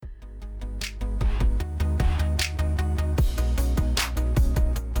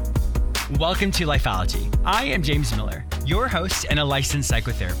Welcome to Lifeology. I am James Miller, your host and a licensed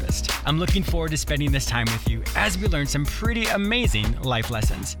psychotherapist. I'm looking forward to spending this time with you as we learn some pretty amazing life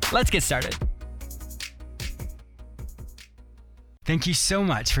lessons. Let's get started. Thank you so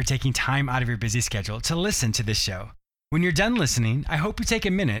much for taking time out of your busy schedule to listen to this show. When you're done listening, I hope you take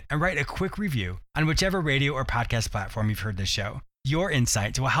a minute and write a quick review on whichever radio or podcast platform you've heard this show. Your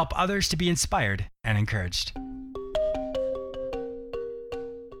insights will help others to be inspired and encouraged.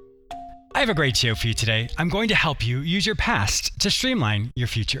 I have a great show for you today. I'm going to help you use your past to streamline your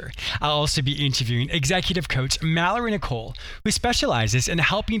future. I'll also be interviewing executive coach Mallory Nicole, who specializes in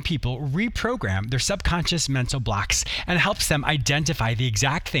helping people reprogram their subconscious mental blocks and helps them identify the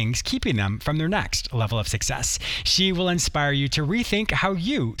exact things keeping them from their next level of success. She will inspire you to rethink how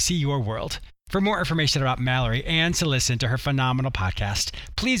you see your world. For more information about Mallory and to listen to her phenomenal podcast,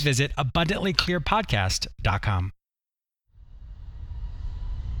 please visit abundantlyclearpodcast.com.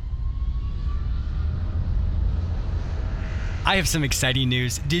 I have some exciting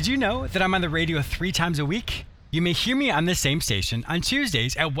news. Did you know that I'm on the radio 3 times a week? You may hear me on this same station on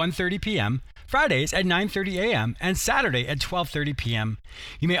Tuesdays at 1:30 p.m., Fridays at 9:30 a.m., and Saturday at 12:30 p.m.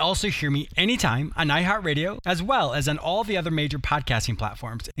 You may also hear me anytime on iHeartRadio, as well as on all the other major podcasting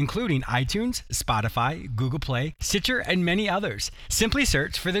platforms, including iTunes, Spotify, Google Play, Stitcher, and many others. Simply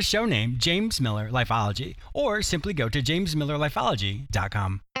search for the show name James Miller Lifeology, or simply go to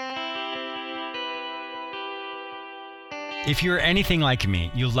jamesmillerlifeology.com. If you're anything like me,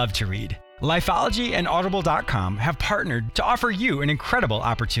 you love to read. Lifeology and Audible.com have partnered to offer you an incredible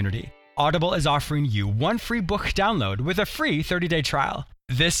opportunity. Audible is offering you 1 free book download with a free 30-day trial.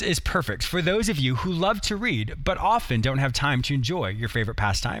 This is perfect for those of you who love to read but often don't have time to enjoy your favorite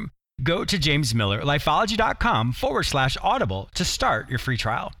pastime. Go to jamesmillerlifeology.com/audible to start your free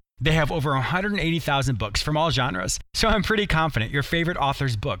trial. They have over 180,000 books from all genres, so I'm pretty confident your favorite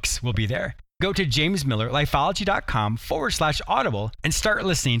author's books will be there. Go to jamesmillerlifeology.com/audible and start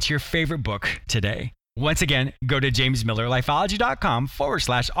listening to your favorite book today. Once again, go to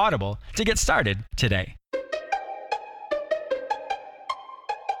jamesmillerlifeology.com/audible to get started today.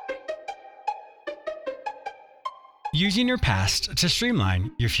 Using your past to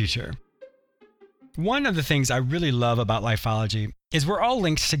streamline your future. One of the things I really love about Lifeology is we're all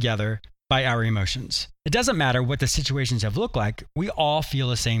linked together by our emotions. It doesn't matter what the situations have looked like, we all feel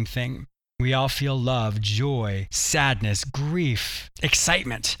the same thing. We all feel love, joy, sadness, grief,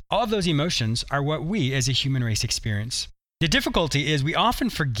 excitement. All of those emotions are what we as a human race experience. The difficulty is we often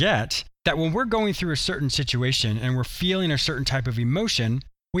forget that when we're going through a certain situation and we're feeling a certain type of emotion,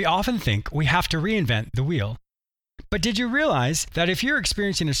 we often think we have to reinvent the wheel. But did you realize that if you're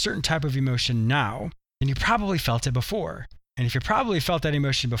experiencing a certain type of emotion now, then you probably felt it before? And if you probably felt that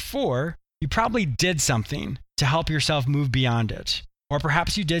emotion before, you probably did something to help yourself move beyond it. Or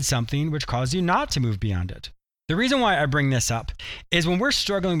perhaps you did something which caused you not to move beyond it. The reason why I bring this up is when we're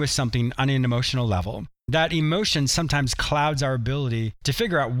struggling with something on an emotional level, that emotion sometimes clouds our ability to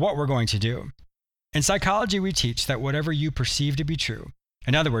figure out what we're going to do. In psychology, we teach that whatever you perceive to be true,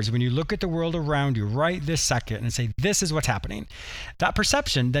 in other words, when you look at the world around you right this second and say, this is what's happening, that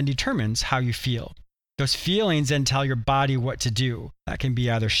perception then determines how you feel. Those feelings then tell your body what to do. That can be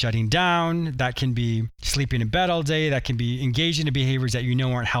either shutting down, that can be sleeping in bed all day, that can be engaging in behaviors that you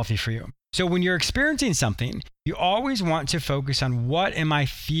know aren't healthy for you. So when you're experiencing something, you always want to focus on what am I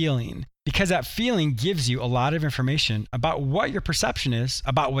feeling? Because that feeling gives you a lot of information about what your perception is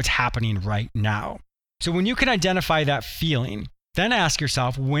about what's happening right now. So when you can identify that feeling, then ask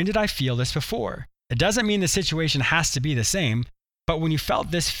yourself, when did I feel this before? It doesn't mean the situation has to be the same, but when you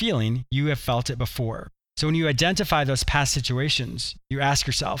felt this feeling, you have felt it before. So when you identify those past situations, you ask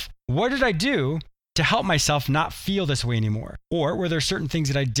yourself, what did I do to help myself not feel this way anymore? Or were there certain things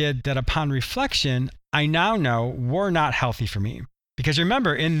that I did that upon reflection, I now know were not healthy for me? Because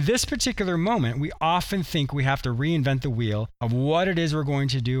remember, in this particular moment, we often think we have to reinvent the wheel of what it is we're going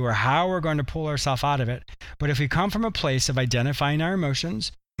to do or how we're going to pull ourselves out of it. But if we come from a place of identifying our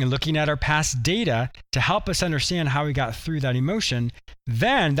emotions, and looking at our past data to help us understand how we got through that emotion,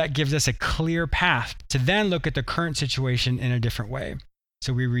 then that gives us a clear path to then look at the current situation in a different way.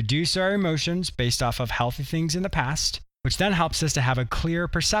 So we reduce our emotions based off of healthy things in the past, which then helps us to have a clear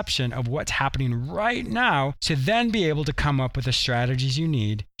perception of what's happening right now to then be able to come up with the strategies you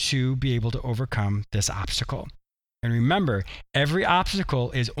need to be able to overcome this obstacle. And remember, every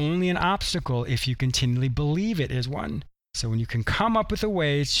obstacle is only an obstacle if you continually believe it is one. So when you can come up with a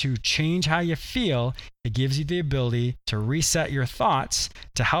way to change how you feel, it gives you the ability to reset your thoughts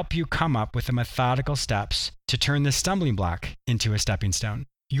to help you come up with the methodical steps to turn this stumbling block into a stepping stone.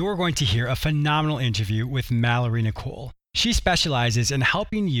 You're going to hear a phenomenal interview with Mallory Nicole. She specializes in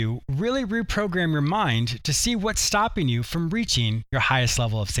helping you really reprogram your mind to see what's stopping you from reaching your highest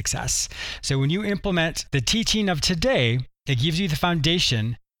level of success. So when you implement the teaching of today, it gives you the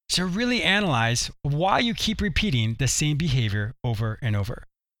foundation to really analyze why you keep repeating the same behavior over and over.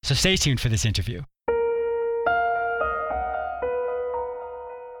 So stay tuned for this interview.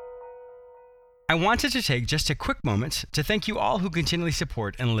 I wanted to take just a quick moment to thank you all who continually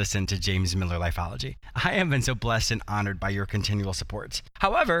support and listen to James Miller Lifeology. I have been so blessed and honored by your continual support.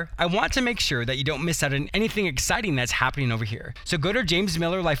 However, I want to make sure that you don't miss out on anything exciting that's happening over here. So go to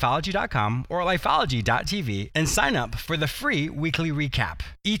jamesmillerlifeology.com or lifeology.tv and sign up for the free weekly recap.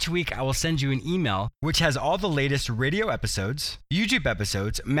 Each week, I will send you an email which has all the latest radio episodes, YouTube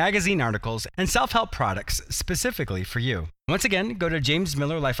episodes, magazine articles, and self-help products specifically for you. Once again, go to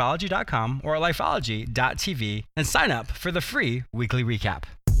jamesmillerlifeology.com or lifeology.tv and sign up for the free weekly recap.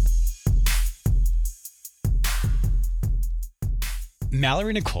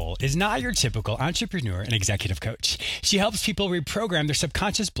 Mallory Nicole is not your typical entrepreneur and executive coach. She helps people reprogram their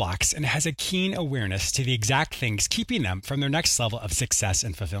subconscious blocks and has a keen awareness to the exact things keeping them from their next level of success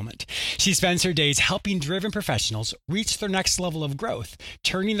and fulfillment. She spends her days helping driven professionals reach their next level of growth,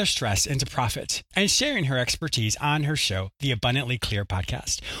 turning their stress into profit, and sharing her expertise on her show, the Abundantly Clear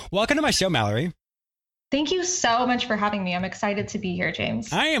podcast. Welcome to my show, Mallory. Thank you so much for having me. I'm excited to be here,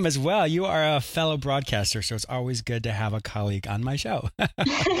 James. I am as well. You are a fellow broadcaster, so it's always good to have a colleague on my show.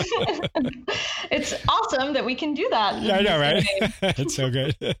 It's awesome that we can do that. Yeah, I know, right? It's so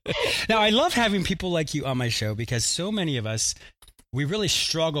good. Now, I love having people like you on my show because so many of us, we really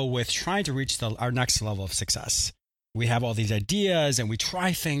struggle with trying to reach our next level of success. We have all these ideas and we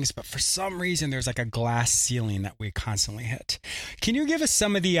try things, but for some reason, there's like a glass ceiling that we constantly hit. Can you give us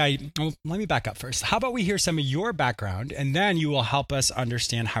some of well, let me back up first. How about we hear some of your background and then you will help us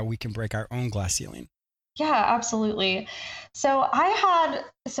understand how we can break our own glass ceiling? Yeah, absolutely. So I had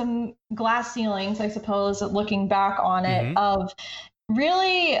some glass ceilings, I suppose, looking back on it, of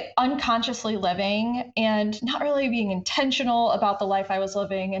really unconsciously living and not really being intentional about the life I was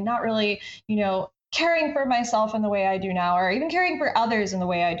living and not really, caring for myself in the way I do now, or even caring for others in the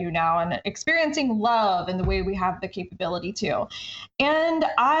way I do now, and experiencing love in the way we have the capability to. And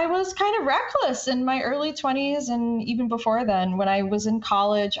I was kind of reckless in my early 20s. And even before then, when I was in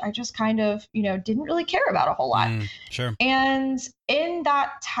college, I just kind of, didn't really care about a whole lot. Sure. And in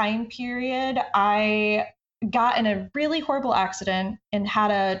that time period, I got in a really horrible accident and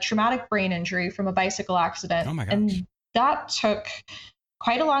had a traumatic brain injury from a bicycle accident. Oh my gosh. And that took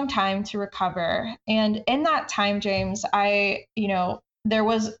quite a long time to recover. And in that time, James, there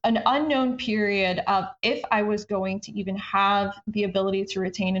was an unknown period of if I was going to even have the ability to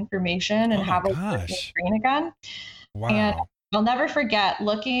retain information and have a working brain again. Wow. And I'll never forget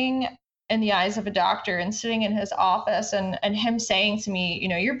looking in the eyes of a doctor and sitting in his office and him saying to me,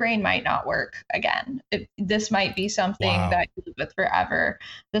 your brain might not work again. This might be something that you live with forever.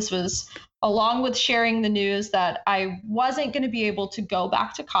 This was along with sharing the news that I wasn't going to be able to go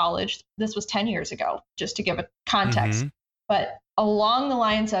back to college. This was 10 years ago, just to give a context. But along the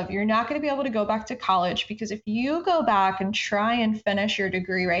lines of, you're not going to be able to go back to college because if you go back and try and finish your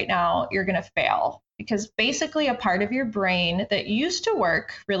degree right now, you're going to fail. Because basically a part of your brain that used to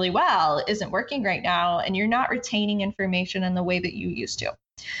work really well isn't working right now, and you're not retaining information in the way that you used to.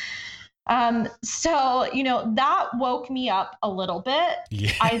 So, that woke me up a little bit.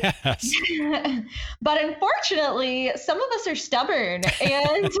 Yes. But unfortunately, some of us are stubborn,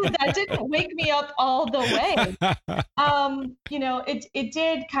 and that didn't wake me up all the way.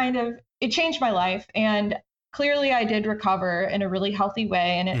 It changed my life, and clearly I did recover in a really healthy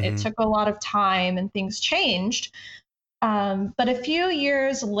way, and it took a lot of time and things changed. But a few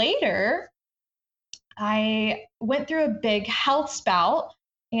years later, I went through a big health spout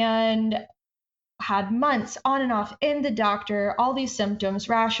and had months on and off in the doctor, all these symptoms,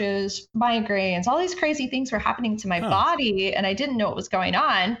 rashes, migraines, all these crazy things were happening to my body, and I didn't know what was going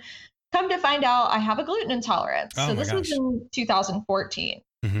on. Come to find out, I have a gluten intolerance. So this was in 2014.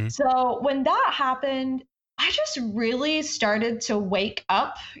 So when that happened, I just really started to wake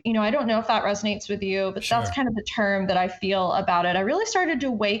up. I don't know if that resonates with you, but that's kind of the term that I feel about it. I really started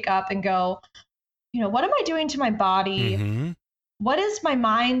to wake up and go, what am I doing to my body? What is my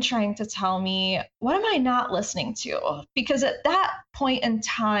mind trying to tell me? What am I not listening to? Because at that point in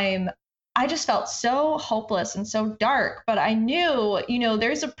time, I just felt so hopeless and so dark, but I knew,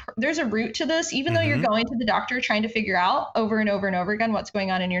 there's a root to this, even though you're going to the doctor trying to figure out over and over and over again what's going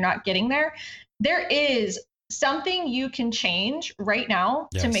on and you're not getting there. There is something you can change right now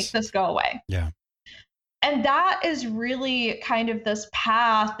to make this go away. Yeah. And that is really kind of this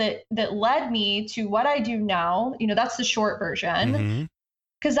path that led me to what I do now. That's the short version, Mm-hmm.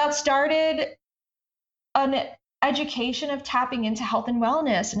 because that started an education of tapping into health and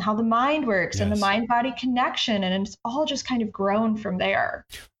wellness and how the mind works and the Yes. mind body connection. And it's all just kind of grown from there.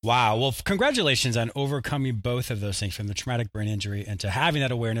 Wow. Well, congratulations on overcoming both of those things, from the traumatic brain injury and to having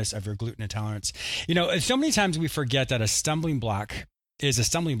that awareness of your gluten intolerance. So many times we forget that a stumbling block is a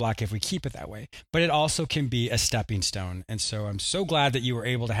stumbling block if we keep it that way, but it also can be a stepping stone. And so I'm so glad that you were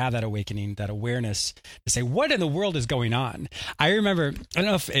able to have that awakening, that awareness to say, what in the world is going on? I remember, I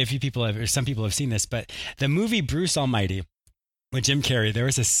don't know if you people have, or some people have seen this, but the movie Bruce Almighty with Jim Carrey, there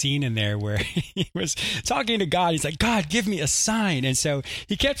was a scene in there where he was talking to God. He's like, God, give me a sign. And so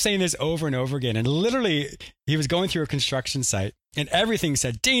he kept saying this over and over again. And literally, he was going through a construction site and everything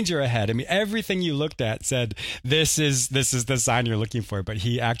said danger ahead. I mean, everything you looked at said, this is the sign you're looking for. But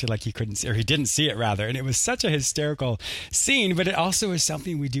he acted like he couldn't see, or he didn't see it rather. And it was such a hysterical scene, but it also is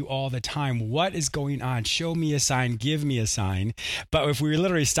something we do all the time. What is going on? Show me a sign, give me a sign. But if we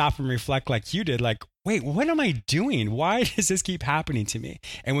literally stop and reflect like you did, like, wait, what am I doing? Why does this keep happening to me?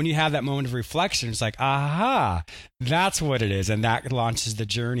 And when you have that moment of reflection, it's like, aha, that's what it is. And that launches the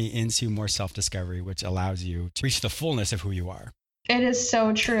journey into more self-discovery, which allows you to reach the fullness of who you are. It is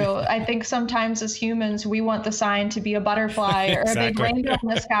so true. I think sometimes as humans, we want the sign to be a butterfly or a big rainbow in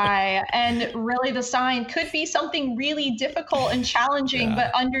the sky. And really the sign could be something really difficult and challenging,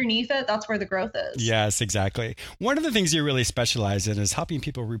 but underneath it, that's where the growth is. Yes, exactly. One of the things you really specialize in is helping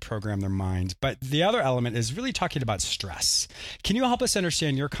people reprogram their mind. But the other element is really talking about stress. Can you help us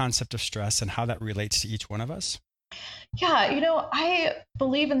understand your concept of stress and how that relates to each one of us? Yeah, I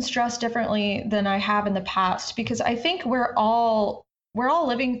believe in stress differently than I have in the past, because I think we're all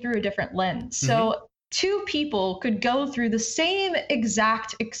living through a different lens. Mm-hmm. So two people could go through the same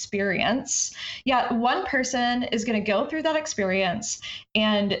exact experience, yet one person is going to go through that experience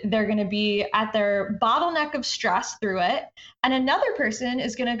and they're going to be at their bottleneck of stress through it. And another person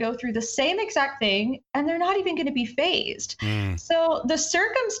is going to go through the same exact thing and they're not even going to be phased. So the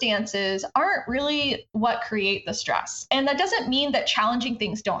circumstances aren't really what create the stress. And that doesn't mean that challenging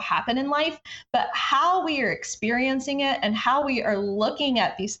things don't happen in life, but how we are experiencing it and how we are looking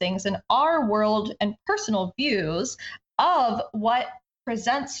at these things in our world and personal views of what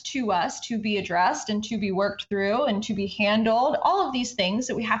presents to us to be addressed and to be worked through and to be handled, all of these things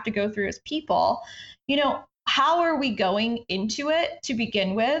that we have to go through as people, how are we going into it to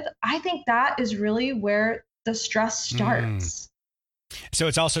begin with? I think that is really where the stress starts. So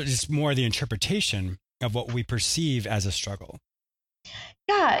it's also just more the interpretation of what we perceive as a struggle.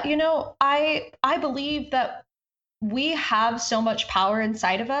 Yeah, I believe that we have so much power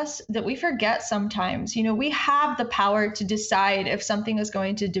inside of us that we forget sometimes. We have the power to decide if something is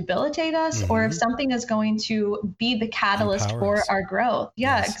going to debilitate us or if something is going to be the catalyst for our growth.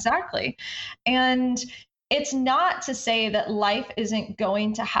 Yeah, yes. Exactly. And it's not to say that life isn't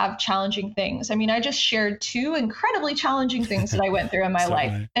going to have challenging things. I mean, I just shared two incredibly challenging things that I went through in my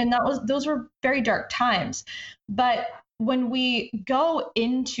life, and those were very dark times. But when we go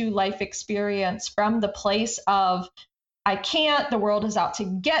into life experience from the place of, I can't, the world is out to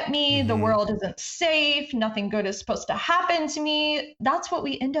get me, the world isn't safe, nothing good is supposed to happen to me, that's what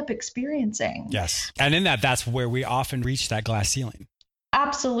we end up experiencing. Yes. And in that's where we often reach that glass ceiling.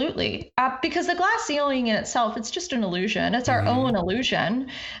 Absolutely. Because the glass ceiling in itself, it's just an illusion. It's our own illusion.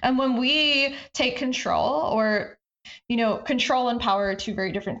 And when we take control, or control and power are two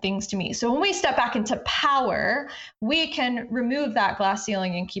very different things to me. So when we step back into power, we can remove that glass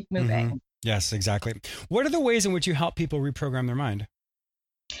ceiling and keep moving. Yes, exactly. What are the ways in which you help people reprogram their mind?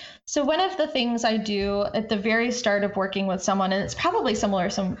 So one of the things I do at the very start of working with someone, and it's probably similar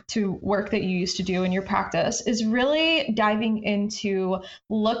to work that you used to do in your practice, is really diving into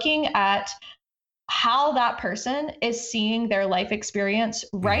looking at how that person is seeing their life experience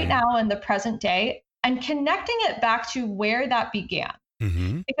right now in the present day and connecting it back to where that began.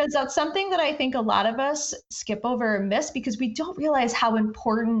 Because that's something that I think a lot of us skip over or miss, because we don't realize how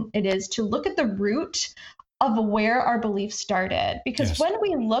important it is to look at the root of where our beliefs started. Because when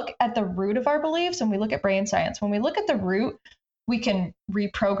we look at the root of our beliefs, and we look at brain science, when we look at the root, we can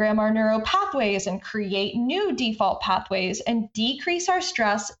reprogram our neural pathways and create new default pathways and decrease our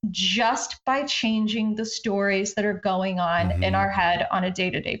stress just by changing the stories that are going on in our head on a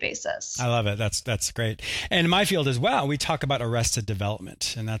day-to-day basis. I love it. That's great. And in my field as well, we talk about arrested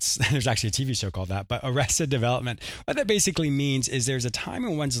development. And there's actually a TV show called that, but arrested development. What that basically means is there's a time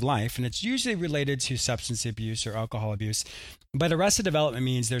in one's life, and it's usually related to substance abuse or alcohol abuse. But arrested development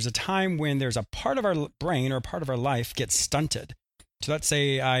means there's a time when there's a part of our brain or a part of our life gets stunted. So let's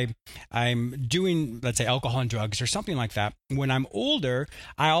say I'm doing, let's say, alcohol and drugs or something like that. When I'm older,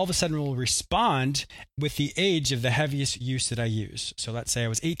 I all of a sudden will respond with the age of the heaviest use that I use. So let's say I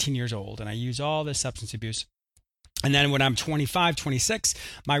was 18 years old and I use all this substance abuse. And then when I'm 25, 26,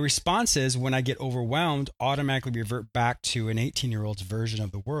 my responses when I get overwhelmed automatically revert back to an 18-year-old's version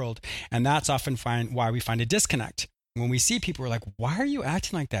of the world. And that's often why we find a disconnect. When we see people, we're like, why are you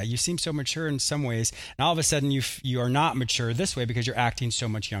acting like that? You seem so mature in some ways. And all of a sudden you are not mature this way because you're acting so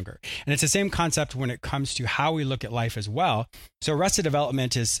much younger. And it's the same concept when it comes to how we look at life as well. So arrested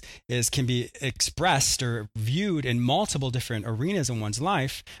development can be expressed or viewed in multiple different arenas in one's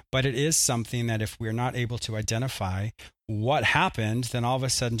life. But it is something that if we're not able to identify what happened, then all of a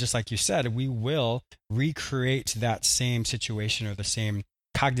sudden, just like you said, we will recreate that same situation or the same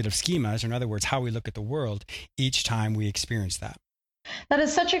cognitive schemas, or in other words, how we look at the world each time we experience that. That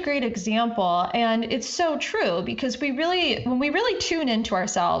is such a great example. And it's so true because when we really tune into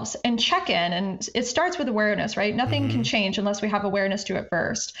ourselves and check in, and it starts with awareness, right? Nothing can change unless we have awareness to it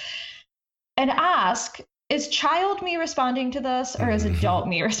first. And ask, is child me responding to this or is adult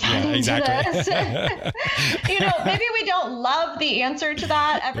me responding to this? Maybe we don't love the answer to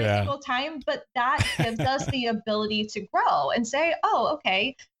that every single time, but that gives us the ability to grow and say, oh,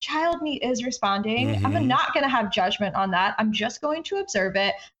 okay, child me is responding. I'm not going to have judgment on that. I'm just going to observe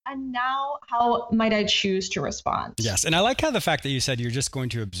it. And now how might I choose to respond? Yes. And I like how the fact that you said you're just going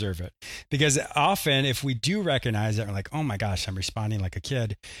to observe it, because often if we do recognize it, we're like, oh my gosh, I'm responding like a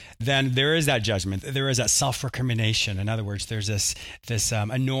kid, then there is that judgment. There is that self-recrimination. In other words, there's this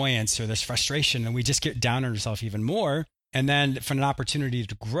annoyance or this frustration, and we just get down on ourselves even more. And then for an opportunity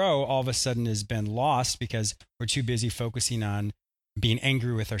to grow, all of a sudden has been lost because we're too busy focusing on being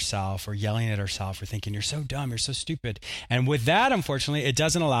angry with ourselves or yelling at ourselves or thinking, you're so dumb, you're so stupid. And with that, unfortunately, it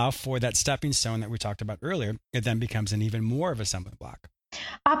doesn't allow for that stepping stone that we talked about earlier. It then becomes an even more of a stumbling block.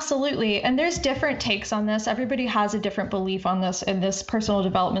 Absolutely. And there's different takes on this. Everybody has a different belief on this in this personal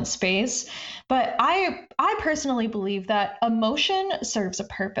development space. But I personally believe that emotion serves a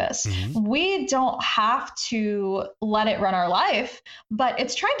purpose. We don't have to let it run our life, but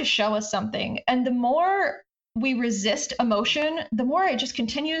it's trying to show us something. And the more we resist emotion, the more it just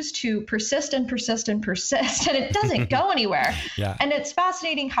continues to persist and persist and persist, and it doesn't go anywhere. And it's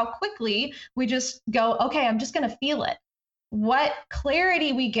fascinating how quickly we just go, okay, I'm just going to feel it. What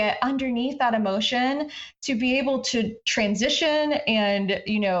clarity we get underneath that emotion to be able to transition and,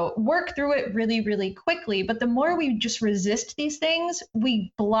 work through it really, really quickly. But the more we just resist these things,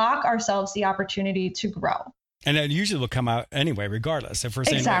 we block ourselves the opportunity to grow. And it usually will come out anyway, regardless. If we're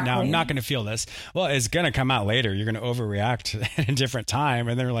saying right now, I'm not going to feel this, well, it's going to come out later. You're going to overreact at a different time.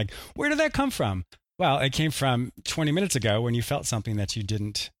 And then we're like, where did that come from? Well, it came from 20 minutes ago when you felt something that you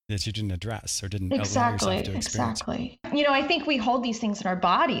didn't address or didn't allow yourself to experience. Exactly. I think we hold these things in our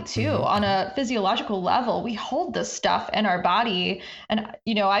body too. On a physiological level, we hold this stuff in our body. And,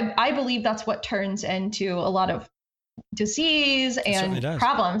 I believe that's what turns into a lot of disease and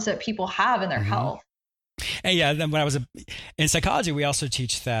problems that people have in their health. And then when I was in psychology, we also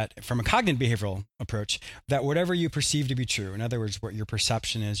teach that from a cognitive behavioral approach, that whatever you perceive to be true, in other words, what your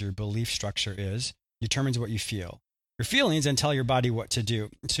perception is, your belief structure is, determines what you feel. Your feelings then tell your body what to do.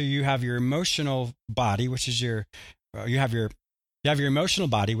 So you have your emotional body, which is you have your emotional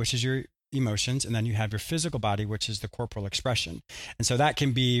body, which is your emotions, and then you have your physical body, which is the corporal expression. And so that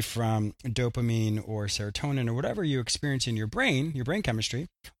can be from dopamine or serotonin or whatever you experience in your brain chemistry,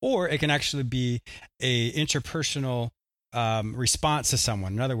 or it can actually be a interpersonal response to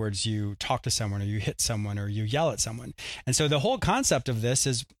someone. In other words, you talk to someone or you hit someone or you yell at someone. And so the whole concept of this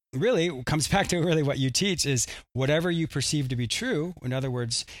is really comes back to really what you teach is whatever you perceive to be true. In other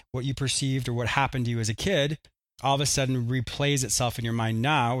words, what you perceived or what happened to you as a kid all of a sudden replays itself in your mind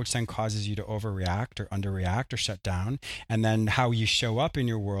now, which then causes you to overreact or underreact or shut down. And then how you show up in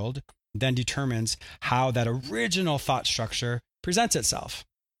your world then determines how that original thought structure presents itself.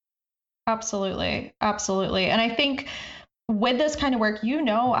 Absolutely. Absolutely. And I think with this kind of work,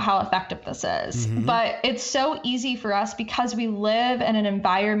 how effective this is, but it's so easy for us because we live in an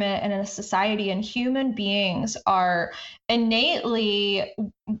environment and in a society, and human beings are innately,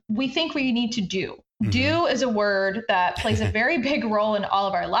 we think we need to do. Do is a word that plays a very big role in all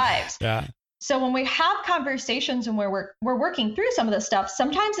of our lives. So when we have conversations and we're working through some of this stuff,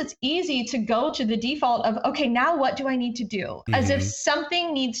 sometimes it's easy to go to the default of, okay, now what do I need to do? As if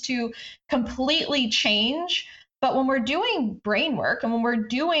something needs to completely change. But when we're doing brain work and when we're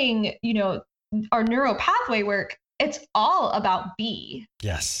doing, our neuropathway work, it's all about be.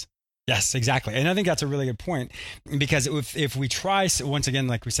 Yes. Yes, exactly. And I think that's a really good point, because if we try, once again,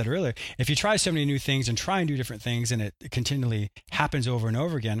 like we said earlier, if you try so many new things and try and do different things and it continually happens over and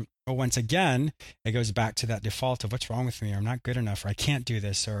over again, well, once again, it goes back to that default of what's wrong with me, or I'm not good enough, or I can't do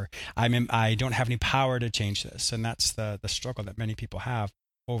this, or I don't have any power to change this. And that's the struggle that many people have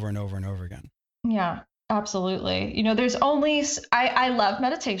over and over and over again. Yeah. Absolutely. You know, there's only, I love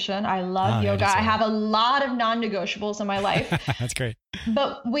meditation. I love yoga. I have a lot of non-negotiables in my life. That's great.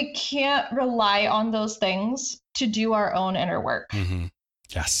 But we can't rely on those things to do our own inner work. Mm-hmm.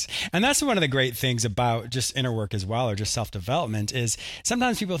 Yes. And that's one of the great things about just inner work as well, or just self-development, is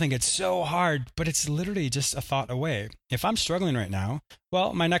sometimes people think it's so hard, but it's literally just a thought away. If I'm struggling right now,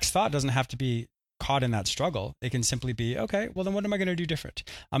 well, my next thought doesn't have to be caught in that struggle. It can simply be, okay, well, then what am I going to do different?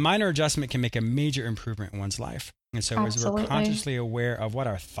 A minor adjustment can make a major improvement in one's life. And so as we're consciously aware of what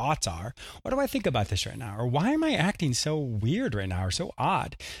our thoughts are, what do I think about this right now? Or why am I acting so weird right now, or so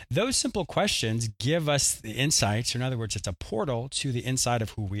odd? Those simple questions give us the insights. In other words, it's a portal to the inside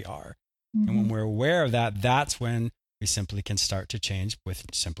of who we are. Mm-hmm. And when we're aware of that, that's when we simply can start to change with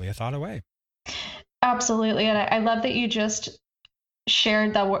simply a thought away. Absolutely. And I love that you just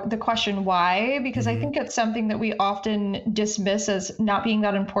shared the question why, because I think it's something that we often dismiss as not being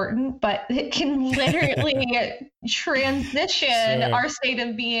that important, but it can literally transition our state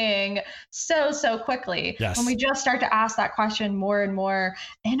of being so quickly. Yes. When we just start to ask that question more and more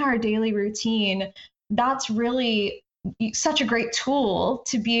in our daily routine, that's really such a great tool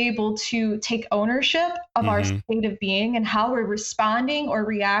to be able to take ownership of our state of being and how we're responding or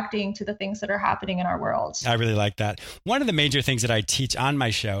reacting to the things that are happening in our world. I really like that. One of the major things that I teach on my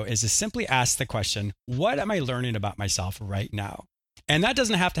show is to simply ask the question, what am I learning about myself right now? And that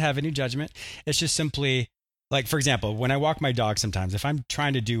doesn't have to have any judgment. It's just simply, like, for example, when I walk my dog sometimes, if I'm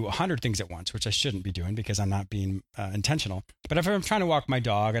trying to do 100 things at once, which I shouldn't be doing because I'm not being intentional, but if I'm trying to walk my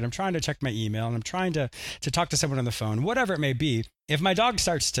dog and I'm trying to check my email and I'm trying to talk to someone on the phone, whatever it may be, if my dog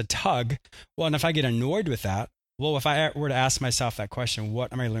starts to tug, well, and if I get annoyed with that, well, if I were to ask myself that question,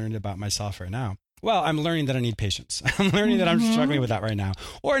 what am I learning about myself right now? Well, I'm learning that I need patience. I'm learning that I'm struggling with that right now.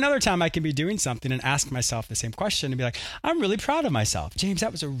 Or another time I can be doing something and ask myself the same question and be like, I'm really proud of myself. James,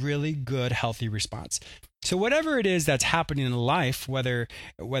 that was a really good, healthy response. So whatever it is that's happening in life, whether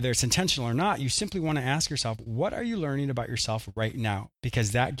it's intentional or not, you simply want to ask yourself, what are you learning about yourself right now?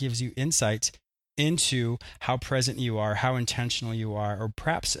 Because that gives you insight into how present you are, how intentional you are, or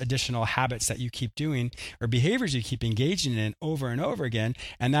perhaps additional habits that you keep doing or behaviors you keep engaging in over and over again.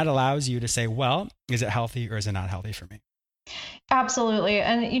 And that allows you to say, well, is it healthy or is it not healthy for me? Absolutely.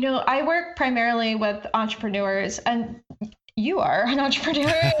 And, you know, I work primarily with entrepreneurs, and you are an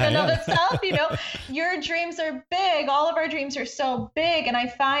entrepreneur in and of itself. You know, your dreams are big. All of our dreams are so big. And I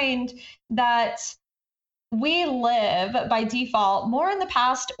find that we live by default more in the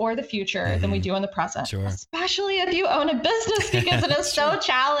past or the future than we do in the present, especially if you own a business, because it is so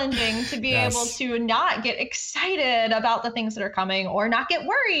challenging to be able to not get excited about the things that are coming or not get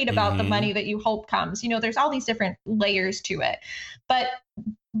worried about the money that you hope comes. You know, there's all these different layers to it. But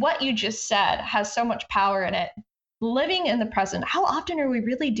what you just said has so much power in it. Living in the present, how often are we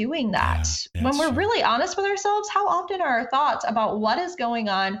really doing that? When we're really honest with ourselves, how often are our thoughts about what is going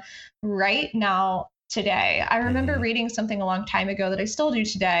on right now today? I remember reading something a long time ago that I still do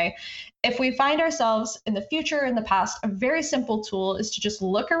today. If we find ourselves in the future, in the past, a very simple tool is to just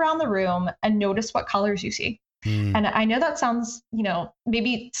look around the room and notice what colors you see. And I know that sounds, you know,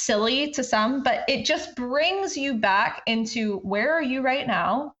 maybe silly to some, but it just brings you back into, where are you right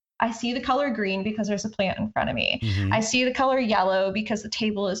now? I see the color green because there's a plant in front of me. I see the color yellow because the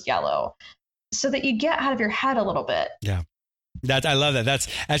table is yellow, so that you get out of your head a little bit. Yeah. I love that.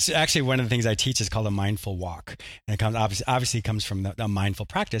 That's actually one of the things I teach is called a mindful walk. And it comes obviously comes from the mindful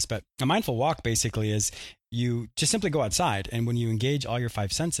practice, but a mindful walk basically is you just simply go outside. And when you engage all your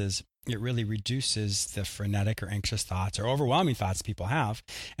five senses, it really reduces the frenetic or anxious thoughts or overwhelming thoughts people have,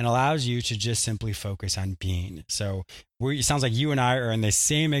 and allows you to just simply focus on being. So it sounds like you and I are in the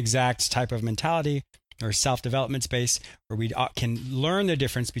same exact type of mentality or self-development space, where we can learn the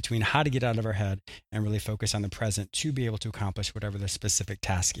difference between how to get out of our head and really focus on the present to be able to accomplish whatever the specific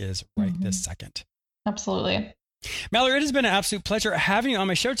task is right this second. Absolutely. Mallory, it has been an absolute pleasure having you on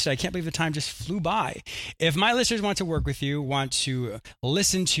my show today. I can't believe the time just flew by. If my listeners want to work with you, want to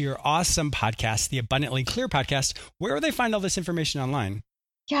listen to your awesome podcast, the Abundantly Clear podcast, where will they find all this information online?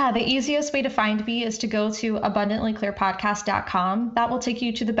 Yeah, the easiest way to find me is to go to abundantlyclearpodcast.com. That will take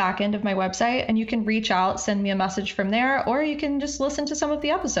you to the back end of my website, and you can reach out, send me a message from there, or you can just listen to some of the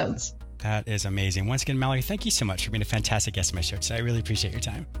episodes. That is amazing. Once again, Mallory, thank you so much for being a fantastic guest on my show today. I really appreciate your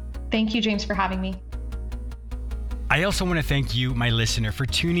time. Thank you, James, for having me. I also want to thank you, my listener, for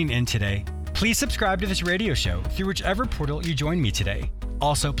tuning in today. Please subscribe to this radio show through whichever portal you join me today.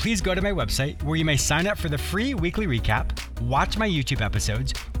 Also, please go to my website where you may sign up for the free weekly recap, watch my YouTube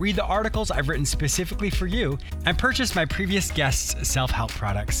episodes, read the articles I've written specifically for you, and purchase my previous guests' self-help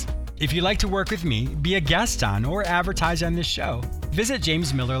products. If you'd like to work with me, be a guest on, or advertise on this show, visit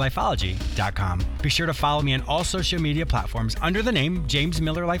jamesmillerlifeology.com. Be sure to follow me on all social media platforms under the name James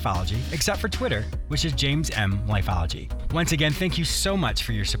Miller Lifeology, except for Twitter, which is James M. Lifeology. Once again, thank you so much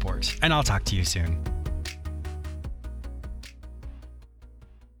for your support, and I'll talk to you soon.